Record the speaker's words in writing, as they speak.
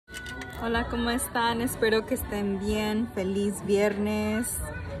Hola, ¿cómo están? Espero que estén bien. Feliz viernes.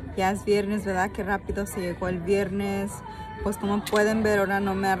 Ya es viernes, ¿verdad? Qué rápido se llegó el viernes. Pues como pueden ver, ahora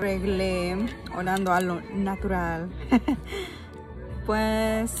no me arreglé, orando a lo natural.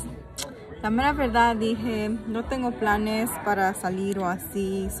 Pues la mera verdad dije, no tengo planes para salir o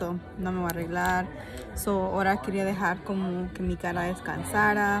así, no me voy a arreglar. Ahora quería dejar como que mi cara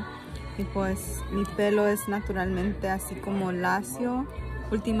descansara. Y pues mi pelo es naturalmente así como lacio.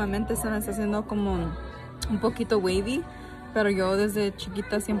 Últimamente se me está haciendo como un poquito wavy, pero yo desde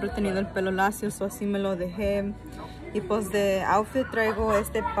chiquita siempre he tenido el pelo lacio, así me lo dejé. Y pues de outfit traigo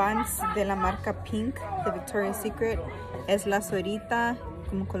este pants de la marca Pink de Victoria's Secret. Es la suerita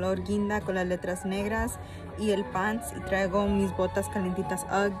como color guinda con las letras negras y el pants, y traigo mis botas calentitas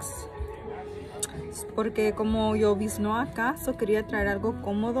Uggs. Porque como yo vino acá, quería traer algo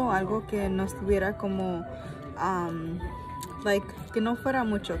cómodo, algo que no estuviera como que no fuera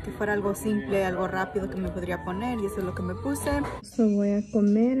mucho, que fuera algo simple, algo rápido que me podría poner, y eso es lo que me puse. Voy a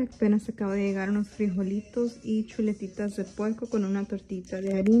comer, apenas acabo de llegar unos frijolitos y chuletitas de puerco con una tortita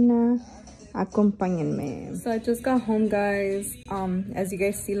de harina. Acompáñenme. So I just got home, guys. As you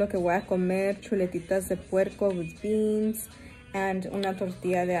guys see, lo que voy a comer, chuletitas de puerco with beans and una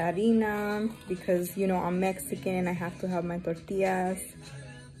tortilla de harina, because you know I'm Mexican and I have to have my tortillas.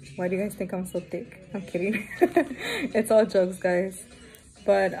 Why do you guys think I'm so thick? I'm kidding. It's all jokes, guys.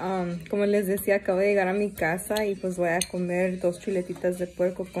 But como les decía, acabo de llegar a mi casa y pues voy a comer 2 chuletitas de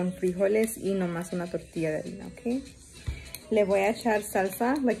puerco con frijoles y nomás una tortilla de harina, ¿ok? Le voy a echar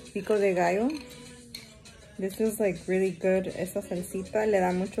salsa, like pico de gallo. This is like really good. Esta salsita le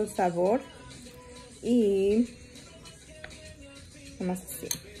da mucho sabor. Y nomás así.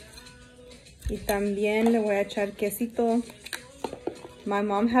 Y también le voy a echar quesito. My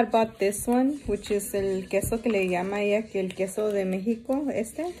mom had bought this one, which is el queso que le llama ella que el queso de México,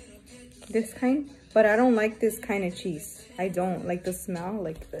 this kind. But I don't like this kind of cheese. I don't like the smell,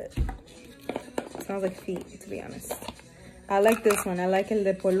 it smells like feet, to be honest. I like this one. I like el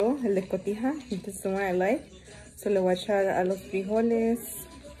de polo, el de cotija. This is the one I like. So le voy a echar a los frijoles.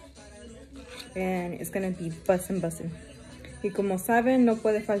 And it's gonna be bussin'. Y como saben, no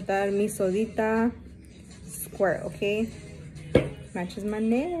puede faltar mi sodita squirt, okay? Matches my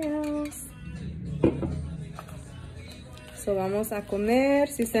nails. So vamos a comer.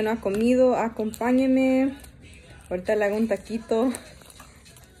 Si usted no ha comido, acompáñeme. Ahorita le hago un taquito.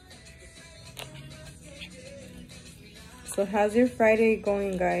 So how's your Friday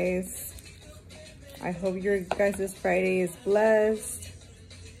going, guys? I hope your guys' Friday is blessed.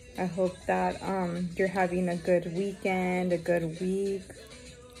 I hope that you're having a good weekend, a good week,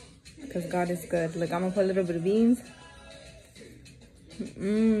 because God is good. Like, I'm gonna put a little bit of beans.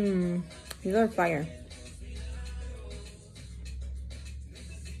 These are fire.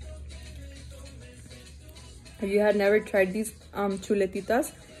 If you had never tried these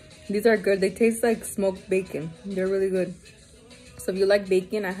chuletitas, these are good. They taste like smoked bacon. They're really good. So if you like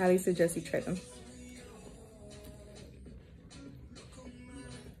bacon, I highly suggest you try them.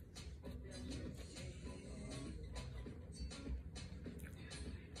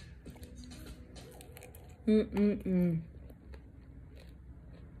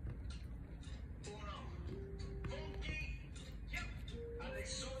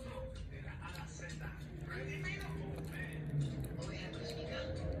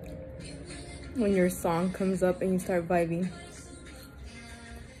 When your song comes up and you start vibing.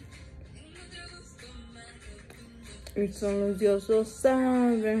 Y son los dioses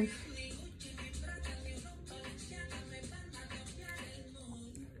saben.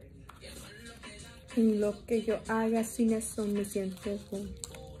 Y lo que yo haga sin eso me siento bien.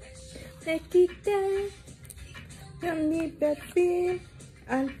 Te quité de mi perfil,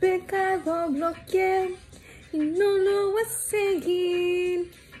 al pecado bloqueé y no lo voy a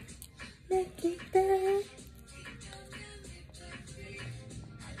seguir. Me quité.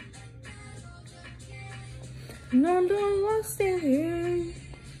 No lo voy a seguir.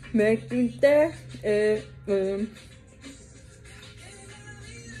 Me quité.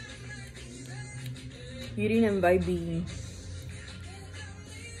 Eating and vibing.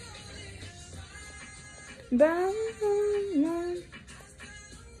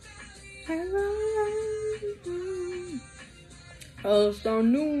 Hasta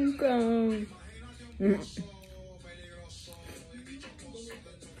nunca.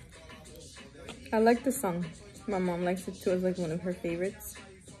 I like the song. My mom likes it too. It's like one of her favorites.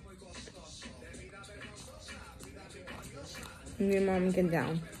 Me and mom get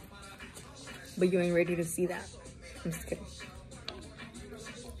down. But you ain't ready to see that. I'm just kidding.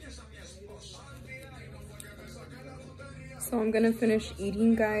 So I'm gonna finish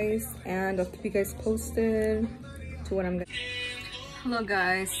eating, guys, and I'll keep you guys posted to what I'm gonna. Hello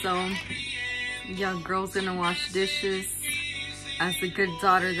guys, so yeah, girl's gonna wash dishes as the good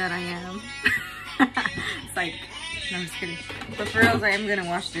daughter that I am. It's like, no, I'm just kidding. But for real, I am gonna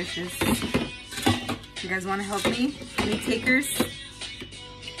wash dishes. You guys wanna help me? Any takers?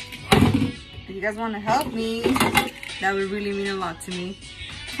 If you guys wanna help me, that would really mean a lot to me.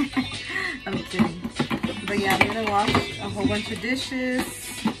 I'm kidding. But yeah, I'm gonna wash a whole bunch of dishes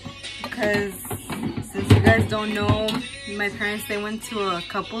because since you guys don't know, my parents, they went to a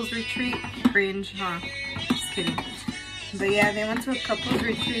couples retreat. Cringe, huh? Just kidding. But yeah, they went to a couples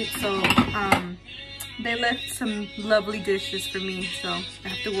retreat, so they left some lovely dishes for me, so I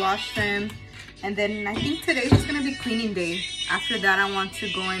have to wash them. And then I think today's just gonna be cleaning day. After that, I want to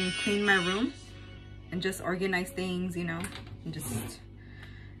go and clean my room and just organize things, you know, and just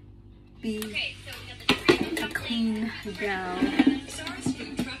be a clean gal.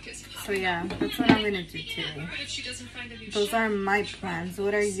 So yeah, that's what I'm gonna do today. Those are my plans.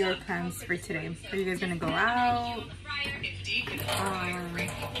 What are your plans for today? Are you guys gonna go out? I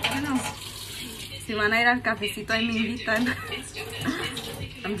don't know. Si van a ir al cafecito, ahí me invitan.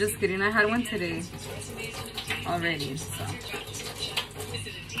 I'm just kidding. I had one today already, so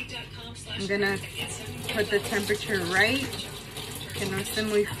I'm gonna put the temperature right. Que no esté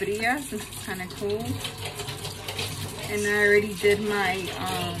muy fría, since it's kind of cool. And I already did my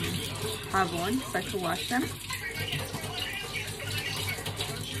jabón, so I could wash them.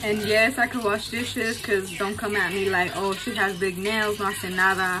 And yes, I could wash dishes, because don't come at me like, oh, she has big nails, no hace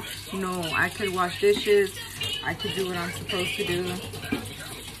nada. No, I could wash dishes. I could do what I'm supposed to do.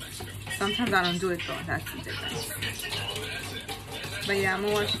 Sometimes I don't do it though, that's the difference. But yeah, I'm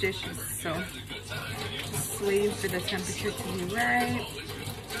gonna wash dishes, so just waiting for the temperature to be right.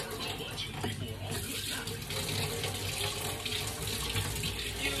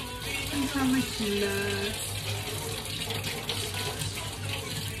 And how much love.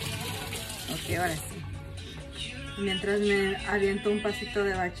 Ok, ahora sí. Mientras me aviento un pasito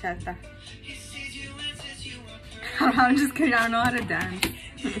de bachata. I'm just kidding, I don't know how to dance.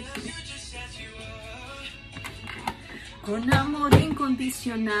 Con amor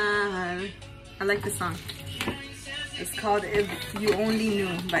incondicional. I like the song. It's called If You Only Knew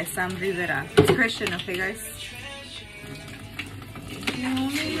by Sam Rivera. It's Christian, okay guys? If you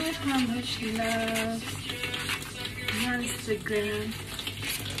only knew how much you love your Instagram.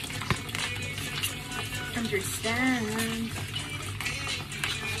 Understand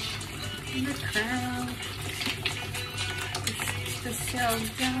the crowd. The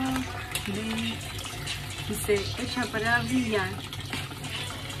self-doubt. Y se echa para brillar.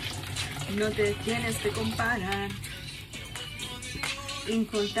 No te tienes que comparar.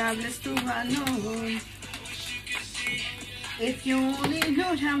 Incontable es tu valor. If you only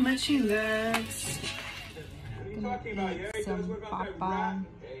know how much he loves. Some papa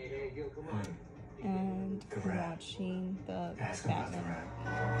and watching the Batman.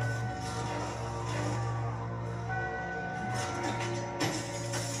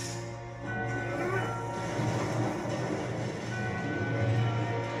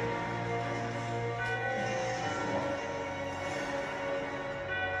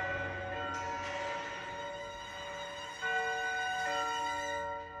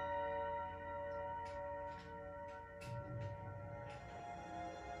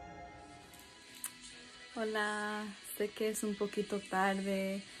 Hola, sé que es un poquito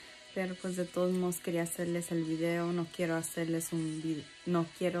tarde, pero pues de todos modos quería hacerles el video. No quiero hacerles un video, no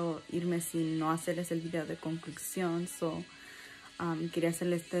quiero irme sin no hacerles el video de conclusión. Quería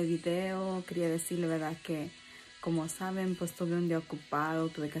hacerles este video. Quería decirle, verdad, que como saben, pues tuve un día ocupado,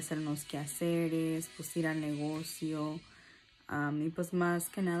 tuve que hacer unos quehaceres, pues ir al negocio. Y pues más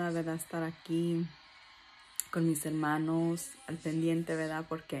que nada, verdad, estar aquí con mis hermanos al pendiente, verdad,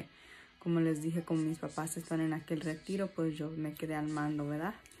 porque como les dije, como mis papás están en aquel retiro, pues yo me quedé al mando,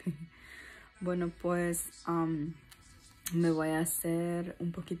 ¿verdad? Bueno, pues me voy a hacer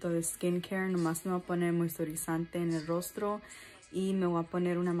un poquito de skincare. Nomás me voy a poner moisturizante en el rostro y me voy a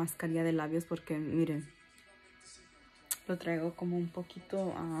poner una mascarilla de labios porque, miren, lo traigo como un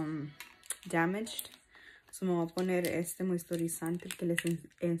poquito damaged. So me voy a poner este moisturizante que les he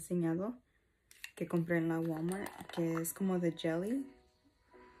enseñado, que compré en la Walmart, que es como de jelly.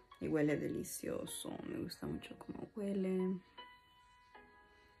 Y huele delicioso. Me gusta mucho cómo huele.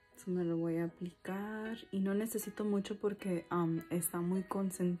 So me lo voy a aplicar. Y no necesito mucho porque está muy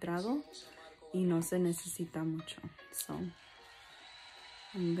concentrado. Y no se necesita mucho. So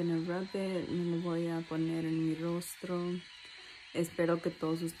I'm gonna rub it. Me lo voy a poner en mi rostro. Espero que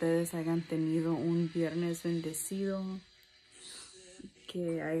todos ustedes hayan tenido un viernes bendecido.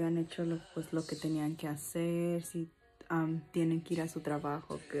 que hayan hecho lo que tenían que hacer, si tienen que ir a su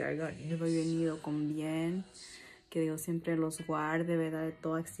trabajo, que hayan venido con bien, que Dios siempre los guarde, ¿verdad? De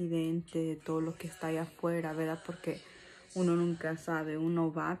todo accidente, de todo lo que está allá afuera, ¿verdad? Porque uno nunca sabe,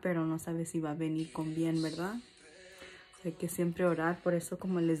 uno va, pero no sabe si va a venir con bien, ¿verdad? Hay que siempre orar, por eso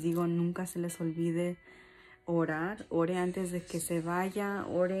como les digo, nunca se les olvide orar. Ore antes de que se vaya,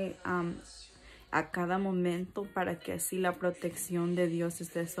 ore a cada momento para que así la protección de Dios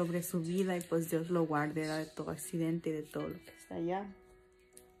esté sobre su vida y pues Dios lo guarde de todo accidente y de todo lo que está allá.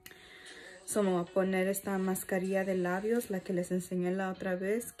 So, me voy a poner esta mascarilla de labios, la que les enseñé la otra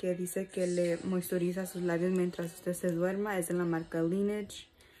vez, que dice que le moisturiza sus labios mientras usted se duerma. Es de la marca Lineage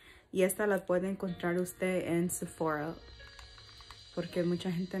y esta la puede encontrar usted en Sephora, porque mucha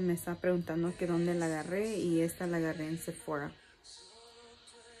gente me está preguntando que dónde la agarré, y esta la agarré en Sephora.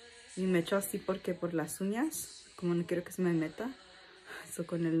 Y me echo así porque por las uñas, como no quiero que se me meta, eso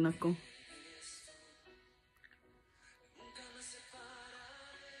con el naco.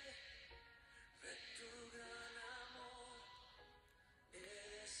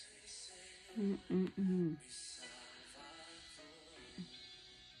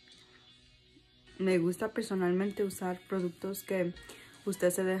 Me gusta personalmente usar productos que usted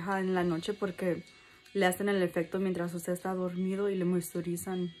se deja en la noche porque le hacen el efecto mientras usted está dormido y le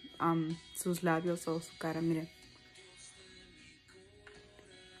moisturizan sus labios o su cara. Mire,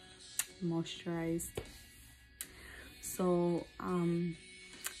 moisturized. So,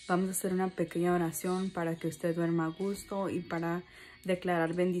 vamos a hacer una pequeña oración para que usted duerma a gusto y para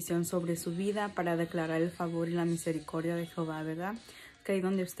declarar bendición sobre su vida, para declarar el favor y la misericordia de Jehová, ¿verdad? Que ahí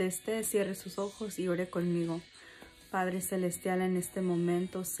donde usted esté, cierre sus ojos y ore conmigo. Padre Celestial, en este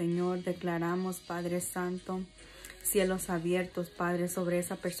momento, Señor, declaramos, Padre Santo, cielos abiertos, Padre, sobre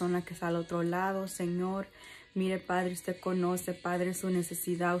esa persona que está al otro lado, Señor. Mire, Padre, usted conoce, Padre, su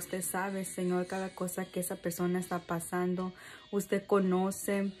necesidad. Usted sabe, Señor, cada cosa que esa persona está pasando. Usted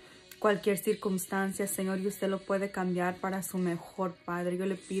conoce cualquier circunstancia, Señor, y usted lo puede cambiar para su mejor, Padre. Yo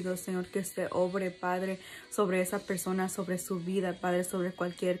le pido, Señor, que usted obre, Padre, sobre esa persona, sobre su vida, Padre, sobre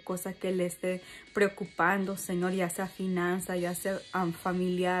cualquier cosa que le esté preocupando, Señor, ya sea finanza, ya sea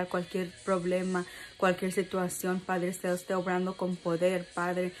familiar, cualquier problema, cualquier situación, Padre, esté usted obrando con poder,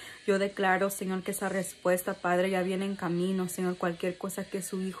 Padre. Yo declaro, Señor, que esa respuesta, Padre, ya viene en camino, Señor, cualquier cosa que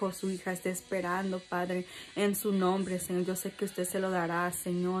su hijo o su hija esté esperando, Padre, en su nombre, Señor, yo sé que usted se lo dará,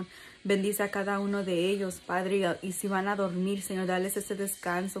 Señor. Bendice a cada uno de ellos, Padre, y si van a dormir, Señor, dales ese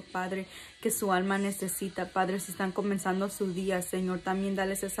descanso, Padre, que su alma necesita, Padre. Si están comenzando su día, Señor, también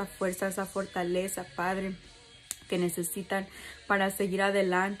dales esa fuerza, esa fortaleza, Padre, que necesitan para seguir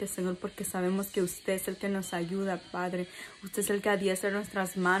adelante, Señor, porque sabemos que usted es el que nos ayuda, Padre. Usted es el que adiestra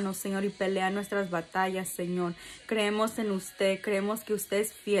nuestras manos, Señor, y pelea nuestras batallas, Señor. Creemos en usted, creemos que usted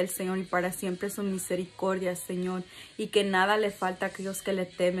es fiel, Señor, y para siempre su misericordia, Señor, y que nada le falta a aquellos que le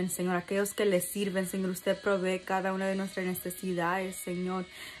temen, Señor, a aquellos que le sirven, Señor. Usted provee cada una de nuestras necesidades, Señor.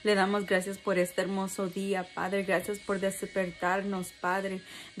 Le damos gracias por este hermoso día, Padre. Gracias por despertarnos, Padre.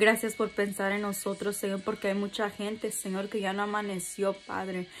 Gracias por pensar en nosotros, Señor, porque hay mucha gente, Señor, que ya no amaneció,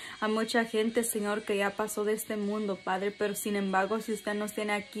 Padre. Hay mucha gente, Señor, que ya pasó de este mundo, Padre, pero sin embargo, si usted nos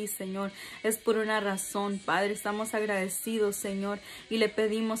tiene aquí, Señor, es por una razón, Padre. Estamos agradecidos, Señor, y le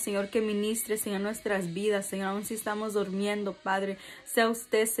pedimos, Señor, que ministre, Señor, nuestras vidas, Señor, aun si estamos durmiendo, Padre. Sea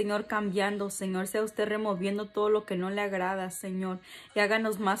usted, Señor, cambiando, Señor, sea usted removiendo todo lo que no le agrada, Señor, y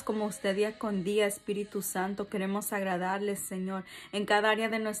háganos más como usted día con día, Espíritu Santo. Queremos agradarle, Señor, en cada área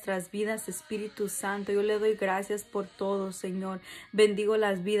de nuestras vidas, Espíritu Santo. Yo le doy gracias por todo, Señor. Bendigo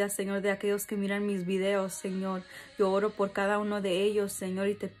las vidas, Señor, de aquellos que miran mis videos, Señor. Yo oro por cada uno de ellos, Señor,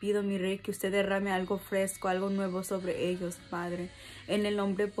 y te pido, mi Rey, que usted derrame algo fresco, algo nuevo sobre ellos, Padre. En el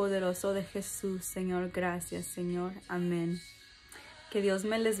nombre poderoso de Jesús, Señor, gracias, Señor. Amén. Que Dios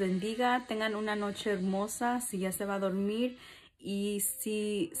me les bendiga. Tengan una noche hermosa. Si ya se va a dormir y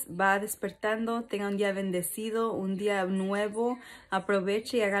si va despertando, tengan un día bendecido, un día nuevo.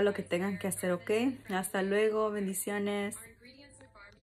 Aproveche y haga lo que tengan que hacer, ¿ok? Hasta luego. Bendiciones.